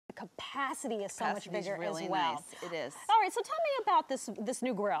capacity is so much bigger really as well. Nice. It is. All right, so tell me about this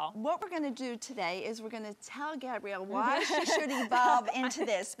new grill. What we're going to do today is we're going to tell Gabrielle why she should evolve into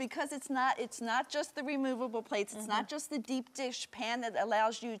this, because it's not just the removable plates, it's not just the deep dish pan that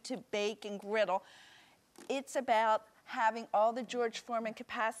allows you to bake and griddle. It's about having all the George Foreman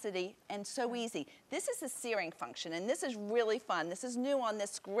capacity and so easy. This is a searing function, and this is really fun. This is new on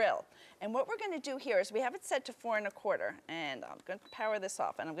this grill. And what we're going to do here is we have it set to 4 1/4, and I'm going to power this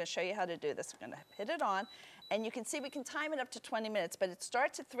off, and I'm going to show you how to do this. I'm going to hit it on, and you can see we can time it up to 20 minutes, but it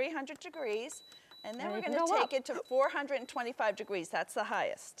starts at 300 degrees, and then we're going to take it to 425 degrees. That's the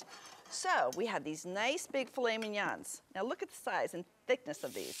highest. So we have these nice big filet mignons. Now look at the size and thickness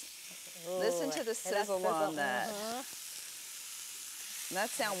of these. Ooh, listen to the sizzle on that. Doesn't that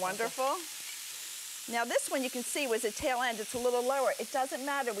sound wonderful? Now this one you can see was a tail end. It's a little lower. It doesn't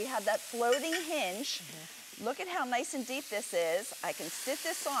matter. We have that floating hinge. Look at how nice and deep this is. I can sit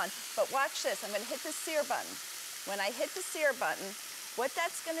this on, but watch this. I'm going to hit the sear button. When I hit the sear button, what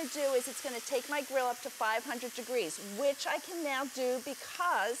that's going to do is it's going to take my grill up to 500 degrees, which I can now do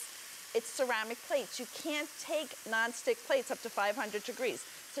because it's ceramic plates. You can't take non-stick plates up to 500 degrees.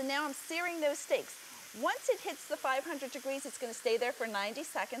 So now I'm searing those steaks. Once it hits the 500 degrees, it's going to stay there for 90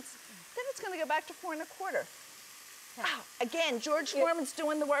 seconds. Then it's going to go back to 4 1/4. Oh, again, George Foreman's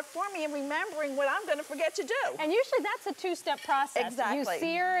doing the work for me and remembering what I'm going to forget to do. And usually that's a two-step process. Exactly. You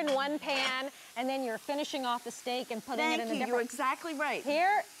sear in one pan, and then you're finishing off the steak and putting it in a different... You're exactly right.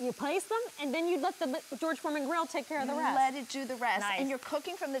 Here, you place them, and then you let the George Foreman grill take care of the rest. Let it do the rest. Nice. And you're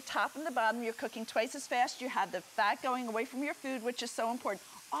cooking from the top and the bottom. You're cooking twice as fast. You have the fat going away from your food, which is so important.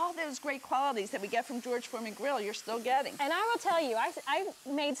 All those great qualities that we get from George Foreman grill, you're still getting. And I will tell you, I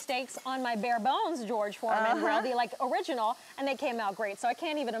made steaks on my bare bones George Foreman grill, the original, and they came out great. So I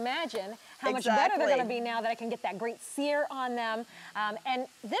can't even imagine how much better they're going to be now that I can get that great sear on them. And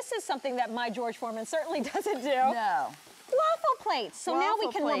this is something that my George Foreman certainly doesn't do. No. Waffle plates. So now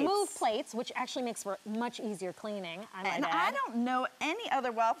we can remove plates, which actually makes for much easier cleaning, I might add. I don't know any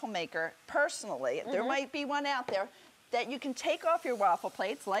other waffle maker, personally, there might be one out there, that you can take off your waffle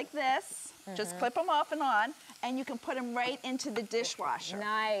plates like this, just clip them off and on, and you can put them right into the dishwasher.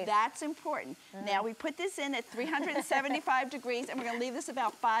 Nice. That's important. Now we put this in at 375 degrees, and we're going to leave this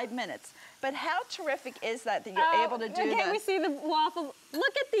about 5 minutes. But how terrific is that you're able to do that? Again, we see the waffles.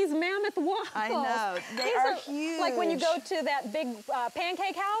 Look at these mammoth waffles. I know. They are huge. Like when you go to that big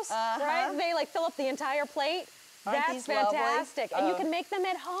pancake house, right? They like fill up the entire plate. That's fantastic. And you can make them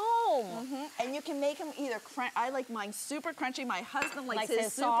at home. And you can make them either I like mine super crunchy. My husband likes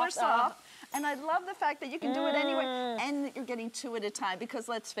his super soft. soft. And I love the fact that you can do it anywhere. And you're getting 2 at a time, because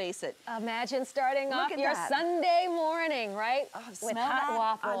let's face it. Imagine starting off your Sunday morning, right? With hot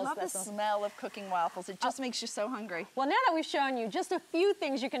waffles. I love the smell of cooking waffles. It just makes you so hungry. Well, now that we've shown you just a few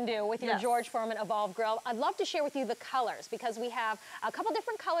things you can do with your George Foreman Evolve Grill, I'd love to share with you the colors, because we have a couple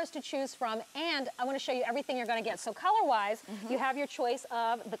different colors to choose from, and I want to show you everything you're going to get. So color-wise, you have your choice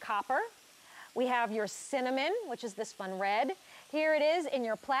of the copper. We have your cinnamon, which is this fun red. Here it is in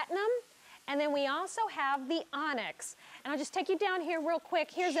your platinum. And then we also have the onyx. And I'll just take you down here real quick.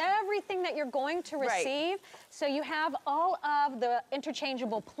 Here's everything that you're going to receive. So you have all of the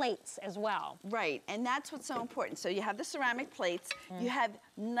interchangeable plates as well. Right, and that's what's so important. So you have the ceramic plates. You have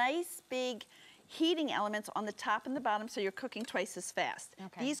nice big heating elements on the top and the bottom, so you're cooking twice as fast.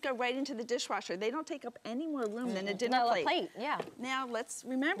 These go right into the dishwasher. They don't take up any more room than a dinner plate. Now let's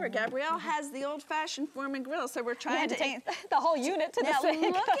remember, Gabrielle has the old-fashioned Foreman grill, so we're trying to take the whole unit to the sink. Now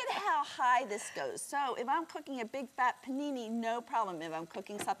look at how high this goes. So if I'm cooking a big fat panini, no problem. If I'm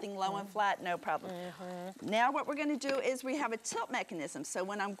cooking something low and flat, no problem. Now what we're going to do is we have a tilt mechanism. So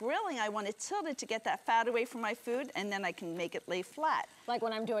when I'm grilling, I want to tilt it to get that fat away from my food, and then I can make it lay flat. Like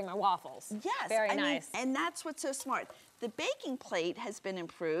when I'm doing my waffles. Yes. Very nice. And that's what's so smart. The baking plate has been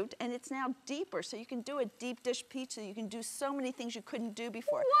improved, and it's now deeper, so you can do a deep dish pizza. You can do so many things you couldn't do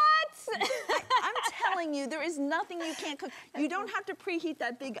before. What? I'm telling you, there is nothing you can't cook. You don't have to preheat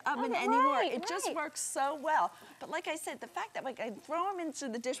that big oven anymore. It just works so well. But like I said, the fact that I can throw them into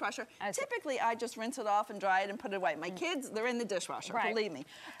the dishwasher, typically I just rinse it off and dry it and put it away. My kids, they're in the dishwasher, believe me.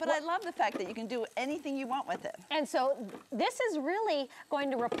 But I love the fact that you can do anything you want with it. And so this is really going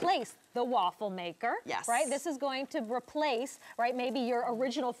to replace the waffle maker, right? This is going to replace, right, maybe your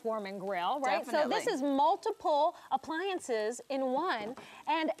original Foreman grill, right? So this is multiple appliances in one,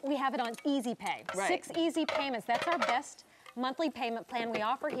 and we have it on Easy Pay. 6 easy payments. That's our best monthly payment plan we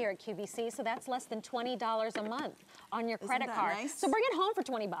offer here at QVC, so that's less than $20 a month on your credit card. Nice? So bring it home for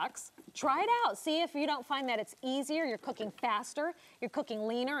 20 bucks. Try it out. See if you don't find that it's easier, you're cooking faster, you're cooking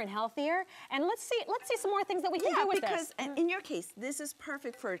leaner and healthier. And let's see some more things that we can do with this. Yeah, because in your case, this is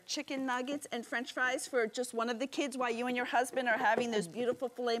perfect for chicken nuggets and French fries for just one of the kids while you and your husband are having those beautiful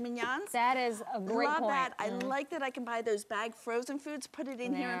filet mignons. That is a great point. Love that. I like that I can buy those bag frozen foods, put it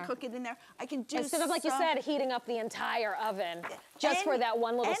in here and cook it in there. I can do instead of, like you said, heating up the entire oven just for that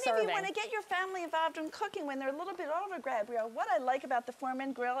one little serving. And if you want to get your family involved in cooking when they're a little bit older, Gabrielle, what I like about the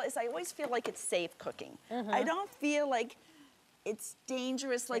Foreman grill is I always feel like it's safe cooking. I don't feel like it's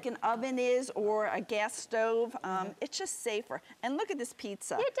dangerous like an oven is or a gas stove. It's just safer. And look at this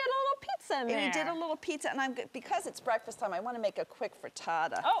pizza. You did a little pizza in there. You did a little pizza, and because it's breakfast time, I want to make a quick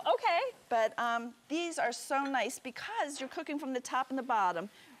frittata. Oh, okay. But these are so nice because you're cooking from the top and the bottom.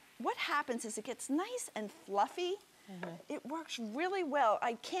 What happens is it gets nice and fluffy. It works really well.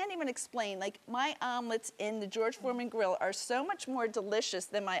 I can't even explain. Like, my omelets in the George Foreman grill are so much more delicious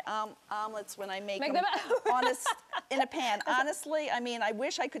than my omelets when I make them in a pan. Honestly, I mean, I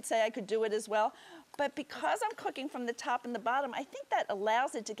wish I could say I could do it as well. But because I'm cooking from the top and the bottom, I think that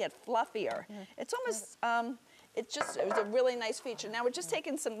allows it to get fluffier. It's almost, it was a really nice feature. Now we're just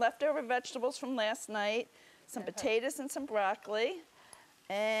taking some leftover vegetables from last night, some potatoes and some broccoli.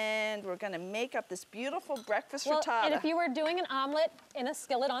 And we're going to make up this beautiful breakfast frittata. And if you were doing an omelet in a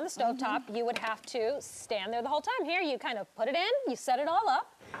skillet on the stovetop, you would have to stand there the whole time. Here, you kind of put it in, you set it all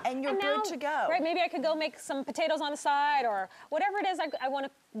up. And you're good to go. Right, maybe I could go make some potatoes on the side or whatever it is I want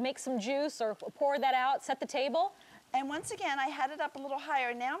to make some juice or pour that out, set the table. And once again, I had it up a little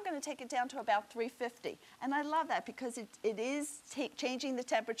higher. Now I'm going to take it down to about 350. And I love that because it is changing the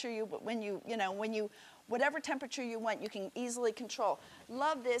temperature whatever temperature you want, you can easily control.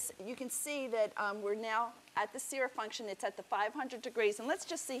 Love this. You can see that we're now at the Sear function. It's at the 500 degrees. And let's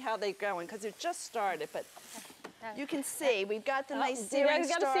just see how they're going because it just started. But you can see we've got the nice searing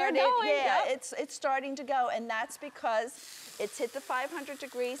started. It's starting to go. And that's because it's hit the 500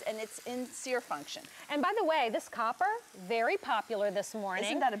 degrees and it's in Sear function. And by the way, this copper, very popular this morning.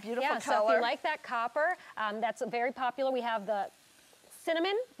 Isn't that a beautiful color? So if you like that copper, that's very popular. We have the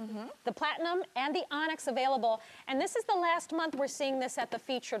cinnamon, the platinum, and the onyx available. And this is the last month we're seeing this at the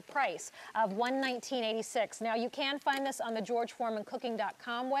featured price of $119.86. Now, you can find this on the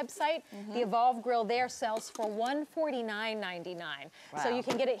GeorgeForemanCooking.com website. The Evolve Grill there sells for $149.99. Wow. So you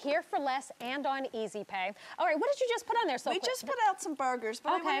can get it here for less and on Easy Pay. All right, what did you just put on there? We just put out some burgers,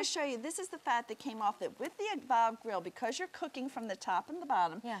 but I want to show you, this is the fat that came off it. With the Evolve Grill, because you're cooking from the top and the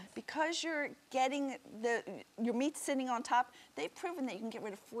bottom, because you're getting your meat sitting on top, they've proven that you can get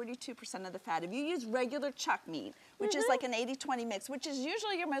rid of 42% of the fat. If you use regular chuck meat, which is like an 80-20 mix, which is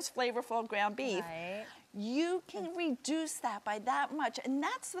usually your most flavorful ground beef, you can reduce that by that much. And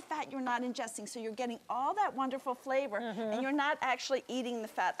that's the fat you're not ingesting. So you're getting all that wonderful flavor, and you're not actually eating the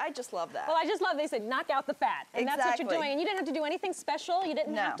fat. I just love that. Well, I just love they said knock out the fat. And that's what you're doing. And you didn't have to do anything special. You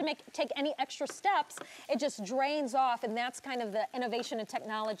didn't have to take any extra steps. It just drains off, and that's kind of the innovation and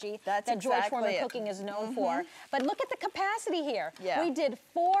technology that George Foreman Cooking is known for. But look at the capacity here. We did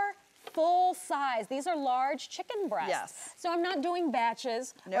 4 full size. These are large chicken breasts. So I'm not doing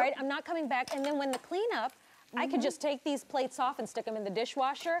batches, right? I'm not coming back. And then when the cleanup, I could just take these plates off and stick them in the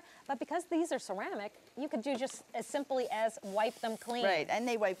dishwasher. But because these are ceramic, you could do just as simply as wipe them clean. Right, and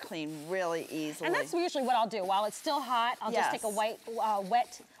they wipe clean really easily. And that's usually what I'll do. While it's still hot, I'll just take a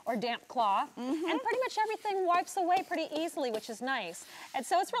wet or damp cloth, and pretty much everything wipes away pretty easily, which is nice. And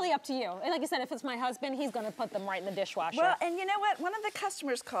so it's really up to you. And like I said, if it's my husband, he's going to put them right in the dishwasher. Well, and you know what? One of the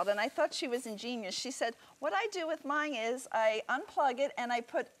customers called, and I thought she was ingenious. She said, what I do with mine is I unplug it and I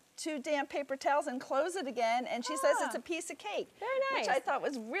put 2 damp paper towels and close it again, and she says it's a piece of cake. Very nice. Which I thought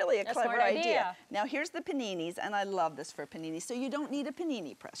was really a clever idea. Now here's the paninis, and I love this for paninis. So you don't need a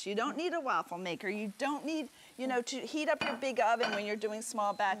panini press. You don't need a waffle maker. You don't need, to heat up your big oven when you're doing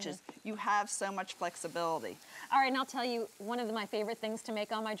small batches. You have so much flexibility. All right, and I'll tell you, one of my favorite things to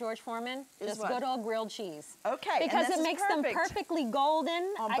make on my George Foreman is good old grilled cheese. Okay, because it makes them perfectly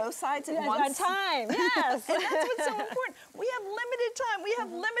golden. On both sides at once? At time, yes. And that's what's so important. We have limited time. We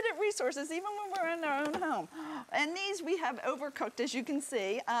have limited resources, even when we're in our own home. And these we have overcooked, as you can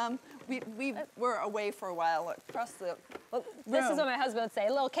see. We were away for a while. Trust the Well, this is what my husband would say, a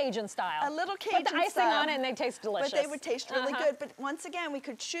little Cajun style. A little Cajun style. Put the icing on it and they taste delicious. But they would taste really good. But once again, we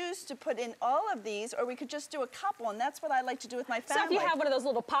could choose to put in all of these, or we could just do a couple, and that's what I like to do with my family. So if you have one of those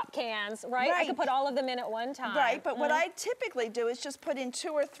little pop cans, right? I could put all of them in at one time. Right, but what I typically do is just put in 2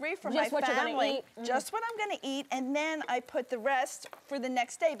 or 3 for my family. Just what you're gonna eat. Just what I'm gonna eat, and then I put the rest for the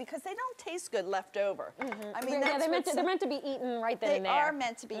next day because they don't taste good left over. I mean, they're meant to be eaten right then and there. They are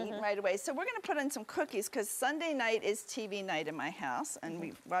meant to be eaten right away. So we're gonna put in some cookies because Sunday night is TV night in my house, and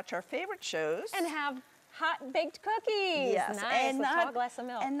we watch our favorite shows. And have hot baked cookies. Yes, nice, and with a tall glass of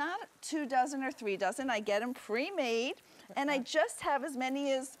milk. And not 2 dozen or 3 dozen. I get them pre-made, and I just have as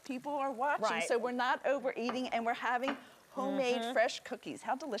many as people are watching. So we're not overeating, and we're having homemade fresh cookies.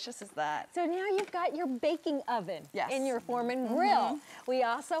 How delicious is that? So now you've got your baking oven in your Foreman grill. We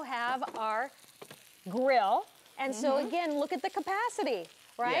also have our grill, and so again, look at the capacity,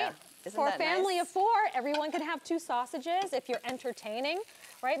 right? Yeah. For a family of 4, everyone can have 2 sausages if you're entertaining,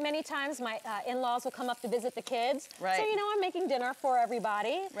 right? Many times my in-laws will come up to visit the kids. Right. So, you know, I'm making dinner for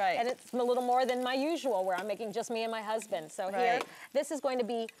everybody. Right. And it's a little more than my usual where I'm making just me and my husband. So here, this is going to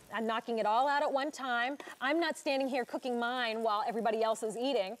be, I'm knocking it all out at one time. I'm not standing here cooking mine while everybody else is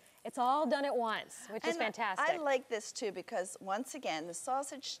eating. It's all done at once, which is fantastic. I like this too because once again, the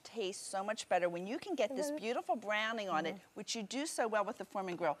sausage tastes so much better when you can get this beautiful browning on it, which you do so well with the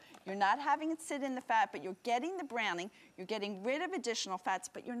Foreman grill. You're not having it sit in the fat, but you're getting the browning, you're getting rid of additional fats,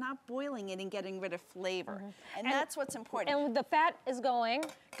 but you're not boiling it and getting rid of flavor. And that's what's important. And the fat is going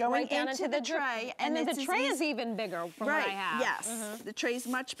right down into the tray. And then the tray is even bigger from what I have. Yes, the tray's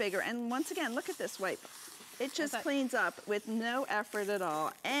much bigger. And once again, look at this wipe. It just cleans up with no effort at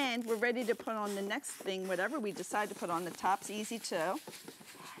all. And we're ready to put on the next thing, whatever we decide to put on. The top's easy too.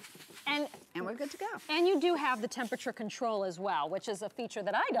 And we're good to go. And you do have the temperature control as well, which is a feature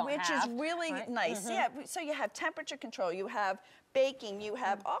that I don't have. Which is really nice. Yeah, so you have temperature control, you have baking, you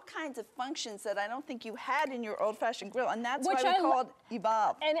have all kinds of functions that I don't think you had in your old-fashioned grill, and that's why we call it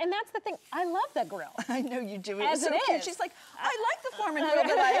Evolve. And that's the thing, I love the grill. I know you do. As it is. She's like, I like the Foreman grill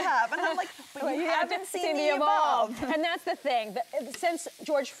that I have. And I'm like, but you haven't seen the Evolve. And that's the thing, since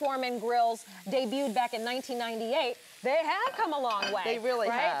George Foreman grills debuted back in 1998, they have come a long way. They really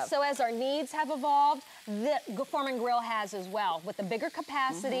have. So as our needs have evolved, the Foreman grill has as well, with the bigger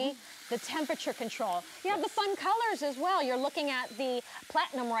capacity, the temperature control. You have the fun colors as well. You're looking at the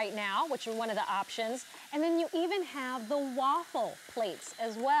platinum right now, which is one of the options. And then you even have the waffle plates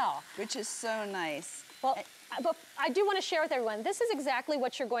as well. Which is so nice. Well, but I do want to share with everyone, this is exactly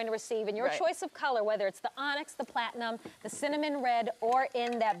what you're going to receive in your choice of color, whether it's the onyx, the platinum, the cinnamon red, or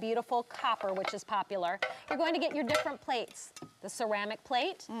in that beautiful copper, which is popular. You're going to get your different plates. The ceramic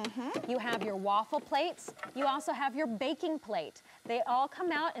plate, you have your waffle plates, you also have your baking plate. They all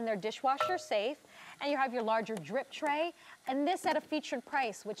come out and they're dishwasher safe, and you have your larger drip tray, and this at a featured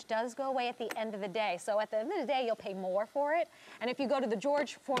price, which does go away at the end of the day. So at the end of the day, you'll pay more for it. And if you go to the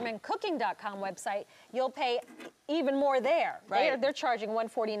GeorgeForemanCooking.com website, you'll pay even more there. They're charging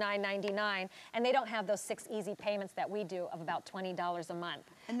 $149.99, and they don't have those 6 easy payments that we do of about $20 a month.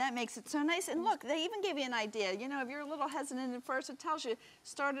 And that makes it so nice. And look, they even give you an idea. You know, if you're a little hesitant at first, it tells you,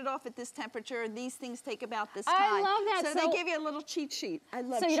 start it off at this temperature, these things take about this time. I love that. So they give you a little cheat sheet. I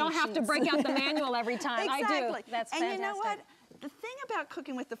love cheat sheets. So you don't have to break out the manual every time. Exactly. I do. That's fantastic. And you know what? The thing about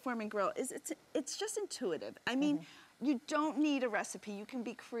cooking with the Foreman grill is it's just intuitive. I mean, you don't need a recipe. You can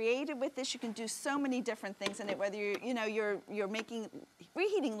be creative with this. You can do so many different things in it. Whether you're making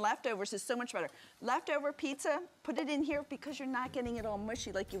reheating leftovers is so much better. Leftover pizza, put it in here because you're not getting it all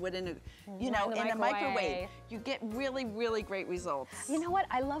mushy like you would in a microwave. You get really, really great results. You know what?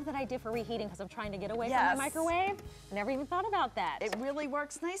 I love that idea for reheating because I'm trying to get away from the microwave. Never even thought about that. It really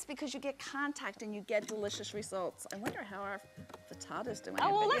works nice because you get contact and you get delicious results. I wonder how our frittata's doing.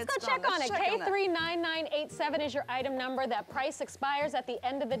 Oh, well, let's go check on it. K39987 is your item number. That price expires at the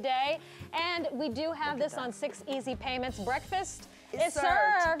end of the day. And we do have this on 6 easy payments. Breakfast is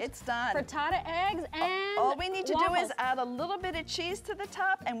served. It's done. Frittata eggs and all we need to waffles. do is add a little bit of cheese to the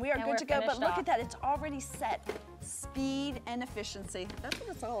top and we are good to go. But look at that, it's already set. Speed and efficiency. That's what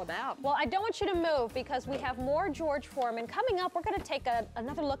it's all about. Well, I don't want you to move because we have more George Foreman. Coming up, we're going to take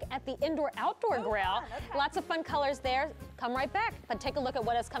another look at the indoor-outdoor grill. Lots of fun colors there. Come right back, but take a look at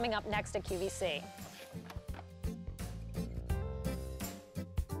what is coming up next at QVC.